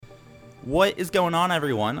What is going on,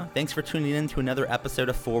 everyone? Thanks for tuning in to another episode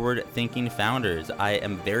of Forward Thinking Founders. I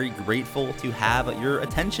am very grateful to have your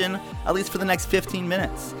attention, at least for the next 15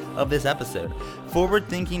 minutes of this episode. Forward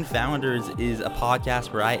Thinking Founders is a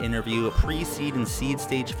podcast where I interview pre-seed and seed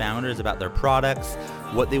stage founders about their products,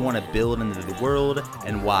 what they want to build into the world,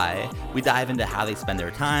 and why. We dive into how they spend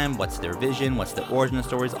their time, what's their vision, what's the origin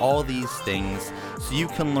stories, all these things, so you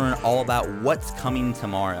can learn all about what's coming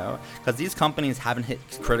tomorrow. Because these companies haven't hit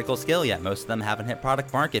critical scale yet. Most of them haven't hit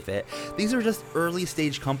product market fit. These are just early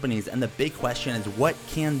stage companies, and the big question is, what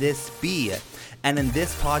can this be? And in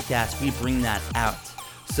this podcast, we bring that out.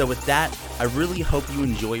 So with that, I really hope you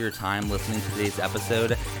enjoy your time listening to today's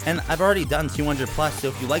episode. And I've already done 200 plus, so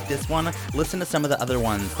if you like this one, listen to some of the other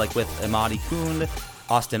ones, like with Imadi Kund,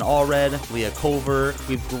 Austin Allred, Leah Culver.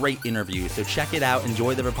 We have great interviews, so check it out,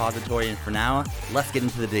 enjoy the repository, and for now, let's get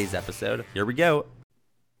into today's episode. Here we go.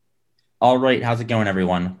 All right, how's it going,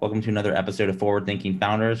 everyone? Welcome to another episode of Forward Thinking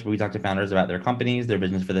Founders, where we talk to founders about their companies, their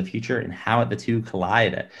visions for the future, and how the two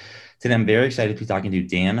collide. Today, I'm very excited to be talking to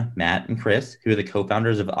Dan, Matt, and Chris, who are the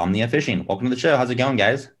co-founders of Omnia Fishing. Welcome to the show. How's it going,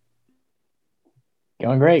 guys?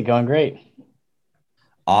 Going great.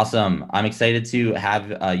 Awesome. I'm excited to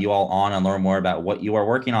have you all on and learn more about what you are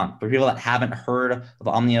working on. For people that haven't heard of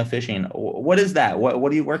Omnia Fishing, what is that?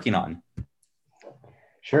 What are you working on?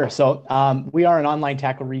 Sure. So we are an online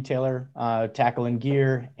tackle retailer, tackle and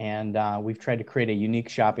gear, and we've tried to create a unique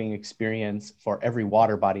shopping experience for every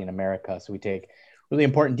water body in America. So we take really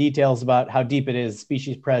important details about how deep it is,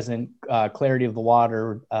 species present, clarity of the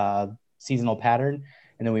water, seasonal pattern,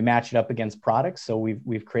 and then we match it up against products. So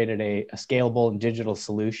we've created a scalable and digital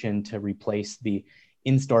solution to replace the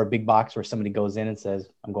in-store big box where somebody goes in and says,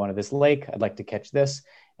 I'm going to this lake, I'd like to catch this.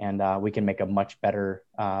 And we can make a much better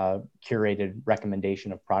curated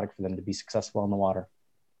recommendation of product for them to be successful in the water.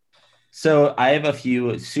 So I have a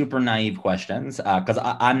few super naive questions because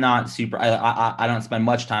I'm not super. I don't spend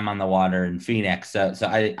much time on the water in Phoenix, so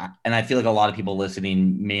I feel like a lot of people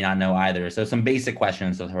listening may not know either. So some basic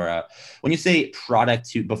questions to throw out. When you say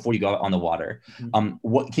product before you go out on the water,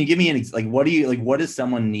 what can you give me what does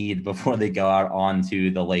someone need before they go out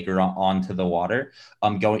onto the lake or onto the water?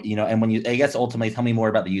 And when you, I guess ultimately tell me more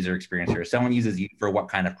about the user experience here. Someone uses you for what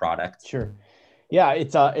kind of product? Sure. Yeah,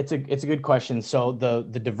 it's a good question. So the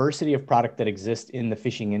diversity of product that exists in the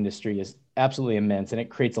fishing industry is absolutely immense, and it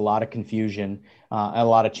creates a lot of confusion, a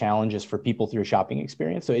lot of challenges for people through a shopping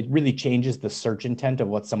experience. So it really changes the search intent of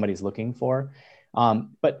what somebody's looking for.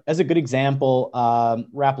 But as a good example,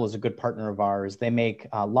 Rapala is a good partner of ours. They make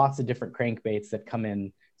lots of different crankbaits that come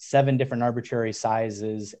in 7 different arbitrary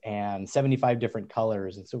sizes and 75 different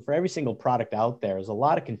colors. And so for every single product out there, there's a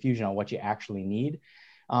lot of confusion on what you actually need.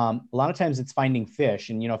 A lot of times it's finding fish,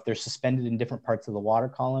 and if they're suspended in different parts of the water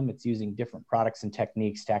column, it's using different products and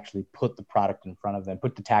techniques to actually put the product in front of them,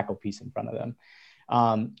 put the tackle piece in front of them.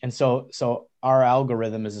 And so our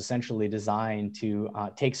algorithm is essentially designed to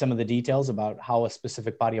take some of the details about how a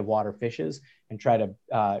specific body of water fishes and try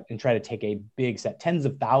to take a big set, tens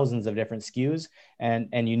of thousands of different SKUs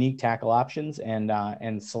and unique tackle options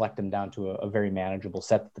and select them down to a very manageable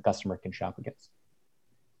set that the customer can shop against.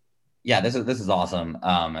 Yeah, this is awesome.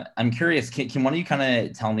 I'm curious, can one of you kind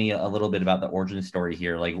of tell me a little bit about the origin story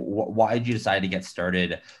here? Like, why did you decide to get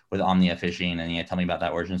started with Omnia Fishing? And tell me about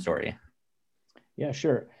that origin story. Yeah,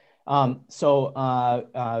 sure.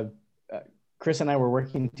 Chris and I were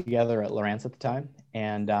working together at Lowrance at the time,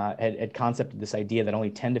 and had concepted this idea that only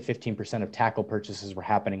 10 to 15% of tackle purchases were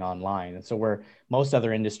happening online. And so where most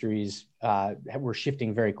other industries were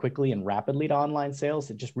shifting very quickly and rapidly to online sales,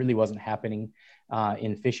 it just really wasn't happening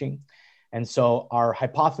in fishing. And so our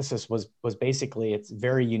hypothesis was basically it's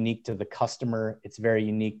very unique to the customer. It's very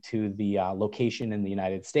unique to the location in the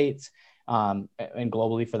United States and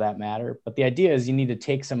globally for that matter. But the idea is you need to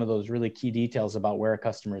take some of those really key details about where a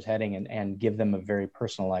customer is heading and give them a very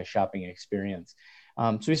personalized shopping experience.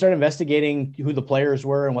 So we started investigating who the players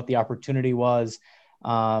were and what the opportunity was.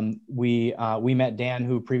 We met Dan,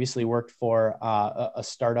 who previously worked for a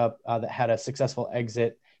startup that had a successful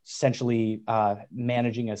exit, essentially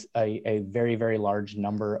managing a very, very large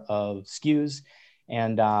number of SKUs.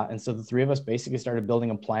 And so the three of us basically started building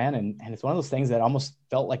a plan. And it's one of those things that almost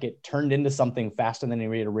felt like it turned into something faster than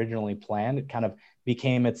we had originally planned. It kind of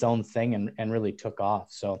became its own thing and really took off.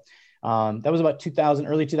 So that was about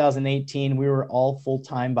early 2018. We were all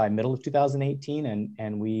full-time by middle of 2018,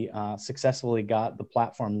 and we successfully got the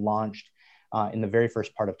platform launched in the very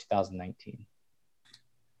first part of 2019.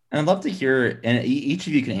 And I'd love to hear, and each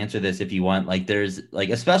of you can answer this if you want, like there's like,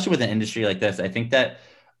 especially with an industry like this, I think that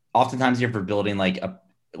oftentimes you're for building like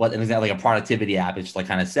what an example, like a productivity app. It's just like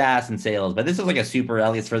kind of SaaS and sales. But this is like a super,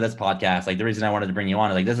 at least for this podcast, like the reason I wanted to bring you on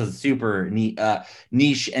is like this is super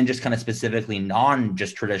niche and just kind of specifically non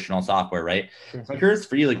just traditional software, right? Sure. So I'm curious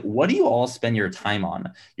for you, like what do you all spend your time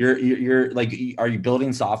on? You're like, are you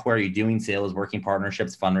building software? Are you doing sales, working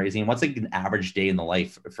partnerships, fundraising? What's like an average day in the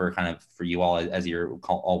life for kind of for you all as you're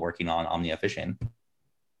all working on Omnia Fishing?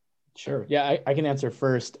 Sure. Yeah, I can answer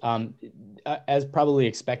first. As probably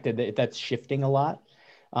expected, that's shifting a lot.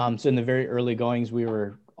 So in the very early goings, we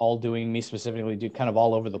were all doing, me specifically, do kind of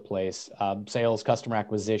all over the place. Sales, customer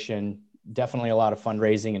acquisition, definitely a lot of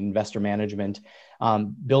fundraising and investor management,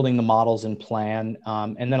 building the models and plan.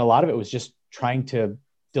 And then a lot of it was just trying to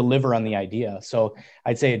deliver on the idea. So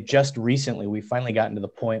I'd say just recently, we finally gotten to the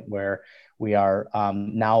point where we are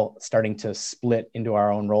now starting to split into our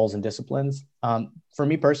own roles and disciplines. For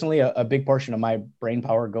me personally, a big portion of my brain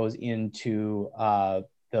power goes into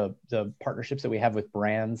the partnerships that we have with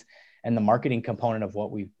brands and the marketing component of what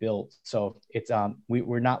we've built. So it's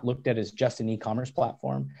we're not looked at as just an e-commerce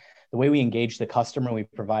platform. The way we engage the customer, we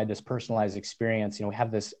provide this personalized experience. We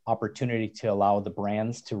have this opportunity to allow the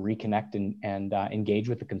brands to reconnect and engage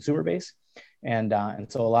with the consumer base. And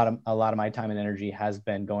so a lot of my time and energy has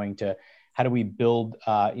been going to how do we build,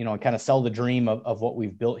 and kind of sell the dream of what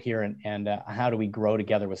we've built here, and how do we grow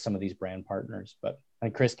together with some of these brand partners. But I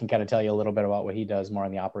think Chris can kind of tell you a little bit about what he does more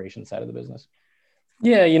on the operations side of the business.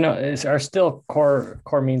 Yeah, it's our still core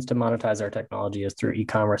means to monetize our technology is through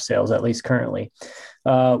e-commerce sales, at least currently,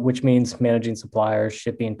 which means managing suppliers,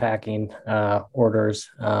 shipping, packing, orders.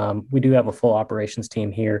 We do have a full operations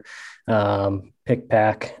team here, pick,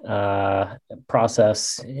 pack,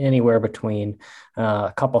 process anywhere between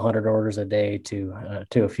a couple hundred orders a day to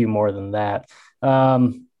a few more than that.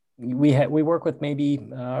 We work with maybe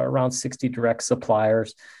around 60 direct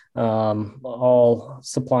suppliers, all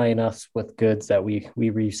supplying us with goods that we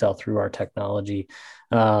resell through our technology.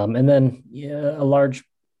 And then a large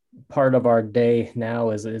part of our day now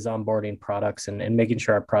is onboarding products and making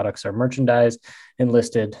sure our products are merchandised and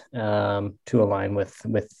listed to align with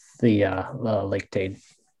the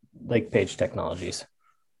Lake Page technologies.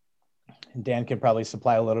 Dan could probably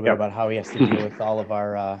supply a little bit about how he has to deal with all of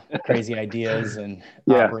our crazy ideas and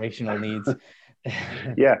operational needs.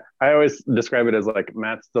 Yeah, I always describe it as like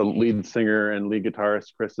Matt's the lead singer and lead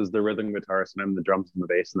guitarist, Chris is the rhythm guitarist, and I'm the drums and the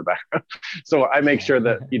bass in the background. So I make sure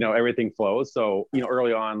that everything flows. So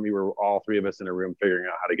early on, we were all three of us in a room figuring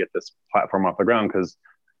out how to get this platform off the ground, because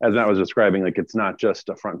as Matt was describing, like it's not just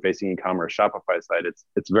a front-facing e-commerce Shopify site.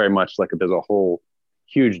 It's very much like there's a whole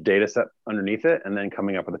huge data set underneath it, and then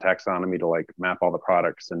coming up with a taxonomy to like map all the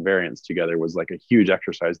products and variants together was like a huge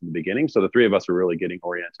exercise in the beginning. So the three of us were really getting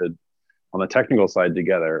oriented on the technical side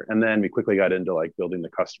together, and then we quickly got into like building the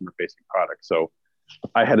customer facing product. So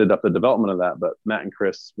I headed up the development of that, but Matt and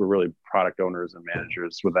Chris were really product owners and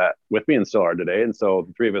managers with me and still are today. And so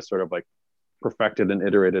the three of us sort of like perfected and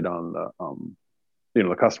iterated on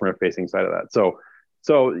the customer facing side of that. So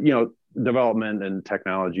development and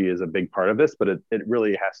technology is a big part of this, but it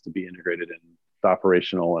really has to be integrated in the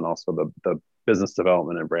operational and also the business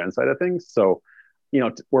development and brand side of things. So,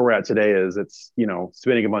 where we're at today is it's,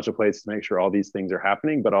 spinning a bunch of plates to make sure all these things are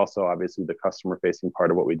happening, but also obviously the customer facing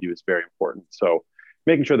part of what we do is very important. So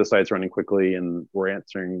making sure the site's running quickly and we're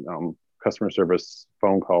answering customer service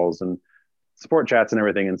phone calls and support chats and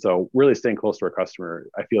everything. And so really staying close to our customer,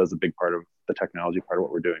 I feel, is a big part of the technology part of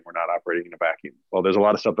what we're doing. We're not operating in a vacuum. Well, there's a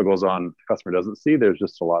lot of stuff that goes on the customer doesn't see. There's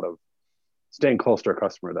just a lot of staying close to our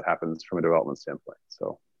customer that happens from a development standpoint.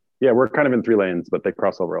 So yeah, we're kind of in three lanes, but they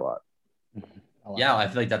cross over a lot. Yeah, I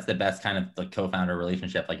feel like that's the best kind of like co-founder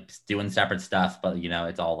relationship, like doing separate stuff, but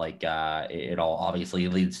it's all like it all obviously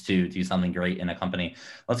leads to something great in a company.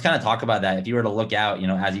 Let's kind of talk about that. If you were to look out,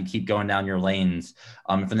 as you keep going down your lanes,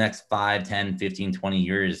 for the next 5, 10, 15, 20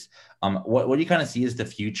 years, what do you kind of see as the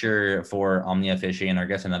future for Omnia Fishing? And I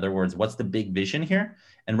guess in other words, what's the big vision here,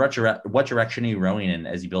 and what direction are you rowing in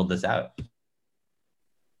as you build this out?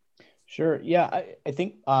 Sure. Yeah, I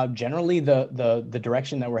think generally the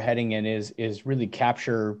direction that we're heading in is really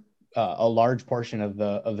capture a large portion of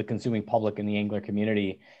the consuming public in the angler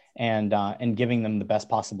community, and giving them the best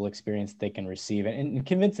possible experience they can receive, and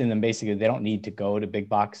convincing them basically they don't need to go to big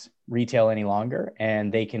box retail any longer,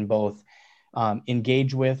 and they can both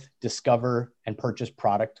engage with, discover, and purchase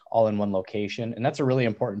product all in one location. And that's a really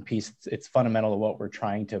important piece. It's fundamental to what we're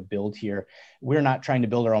trying to build here. We're not trying to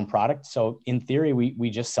build our own product. So in theory, we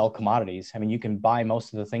just sell commodities. I mean, you can buy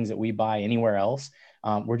most of the things that we buy anywhere else.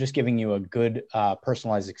 We're just giving you a good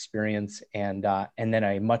personalized experience, and then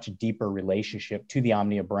a much deeper relationship to the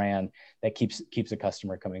Omnia brand that keeps the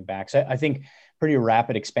customer coming back. So I think pretty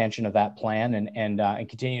rapid expansion of that plan and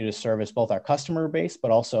continue to service both our customer base, but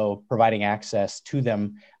also providing access to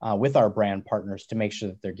them with our brand partners to make sure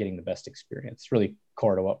that they're getting the best experience. It's really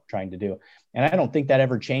core to what we're trying to do. And I don't think that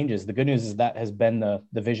ever changes. The good news is that has been the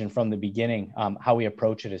vision from the beginning. How we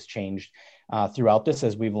approach it has changed throughout this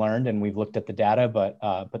as we've learned and we've looked at the data, but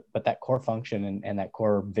that core function and that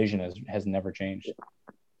core vision has never changed.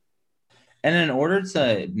 And in order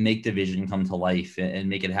to make the vision come to life and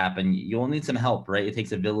make it happen, you'll need some help, right? It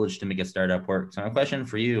takes a village to make a startup work. So my question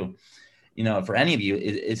for you, for any of you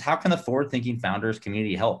is how can the forward-thinking founders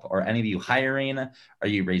community help? Are any of you hiring? Are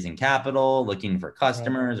you raising capital, looking for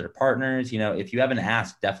customers or partners? If you haven't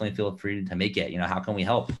asked, definitely feel free to make it. How can we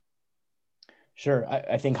help? Sure.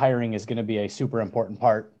 I think hiring is going to be a super important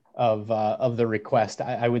part of the request.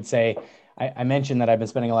 I would say, I mentioned that I've been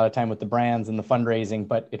spending a lot of time with the brands and the fundraising,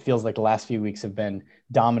 but it feels like the last few weeks have been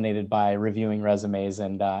dominated by reviewing resumes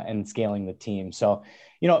and scaling the team. So,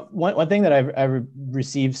 one thing that I've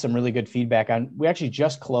received some really good feedback on, we actually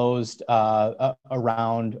just closed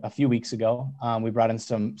around a few weeks ago. We brought in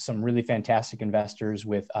some really fantastic investors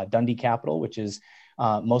with Dundee Capital, which is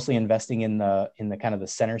mostly investing in the kind of the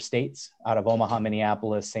center states out of Omaha,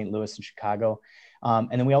 Minneapolis, St. Louis, and Chicago.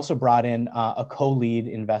 And then we also brought in a co-lead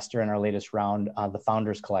investor in our latest round, the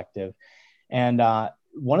Founders Collective. And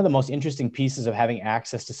one of the most interesting pieces of having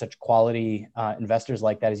access to such quality investors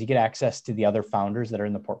like that is you get access to the other founders that are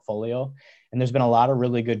in the portfolio. And there's been a lot of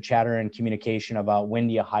really good chatter and communication about when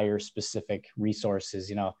do you hire specific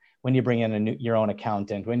resources, when do you bring in your own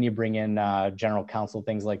accountant, when do you bring in general counsel,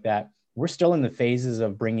 things like that. We're still in the phases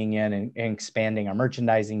of bringing in and expanding our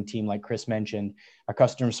merchandising team, like Chris mentioned, our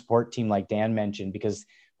customer support team, like Dan mentioned, because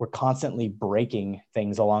we're constantly breaking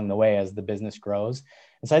things along the way as the business grows.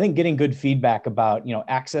 And so I think getting good feedback about,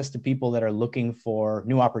 access to people that are looking for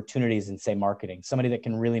new opportunities in, say, marketing, somebody that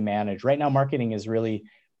can really manage. Right now, marketing is really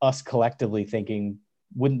us collectively thinking,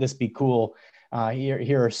 wouldn't this be cool?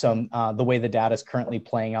 Here are some, the way the data is currently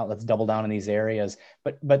playing out. Let's double down in these areas.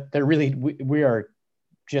 But they're really, we are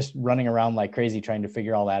just running around like crazy trying to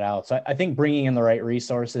figure all that out. So I think bringing in the right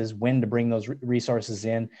resources, when to bring those resources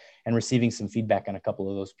in, and receiving some feedback on a couple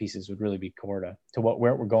of those pieces would really be core to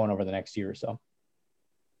where we're going over the next year or so.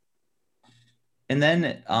 And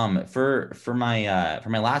then for my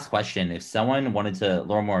last question, if someone wanted to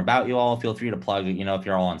learn more about you all, feel free to plug, if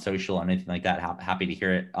you're all on social or anything like that, happy to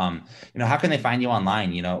hear it. How can they find you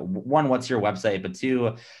online? One, what's your website? But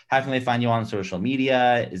two, how can they find you on social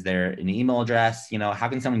media? Is there an email address? How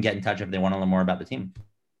can someone get in touch if they want to learn more about the team?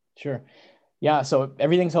 Sure. Yeah. So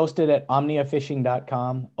everything's hosted at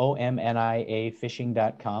omniafishing.com, OMNIA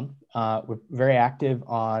fishing.com. We're very active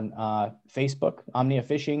on Facebook, Omnia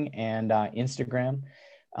Fishing, and Instagram.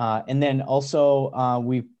 And then also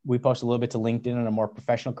we post a little bit to LinkedIn in a more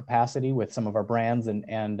professional capacity with some of our brands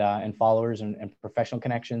and followers and professional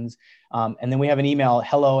connections. And then we have an email,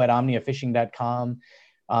 hello@omniafishing.com.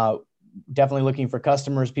 Definitely looking for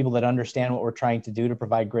customers, people that understand what we're trying to do to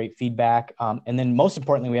provide great feedback. And then most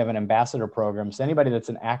importantly, we have an ambassador program. So anybody that's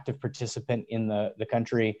an active participant in the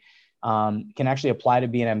country can actually apply to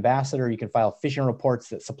be an ambassador. You can file fishing reports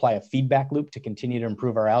that supply a feedback loop to continue to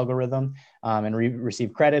improve our algorithm and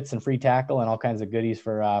receive credits and free tackle and all kinds of goodies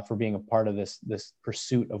for being a part of this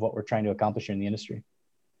pursuit of what we're trying to accomplish in the industry.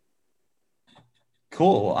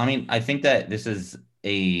 Cool. I mean, I think that this is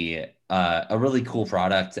a really cool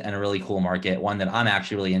product and a really cool market, one that I'm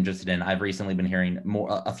actually really interested in. I've recently been hearing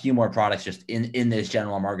a few more products just in this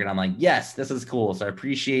general market. I'm like, yes, this is cool. So I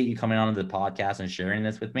appreciate you coming on to the podcast and sharing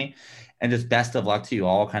this with me, and just best of luck to you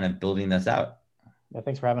all kind of building this out. Yeah,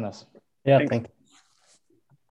 thanks for having us. Yeah, thanks.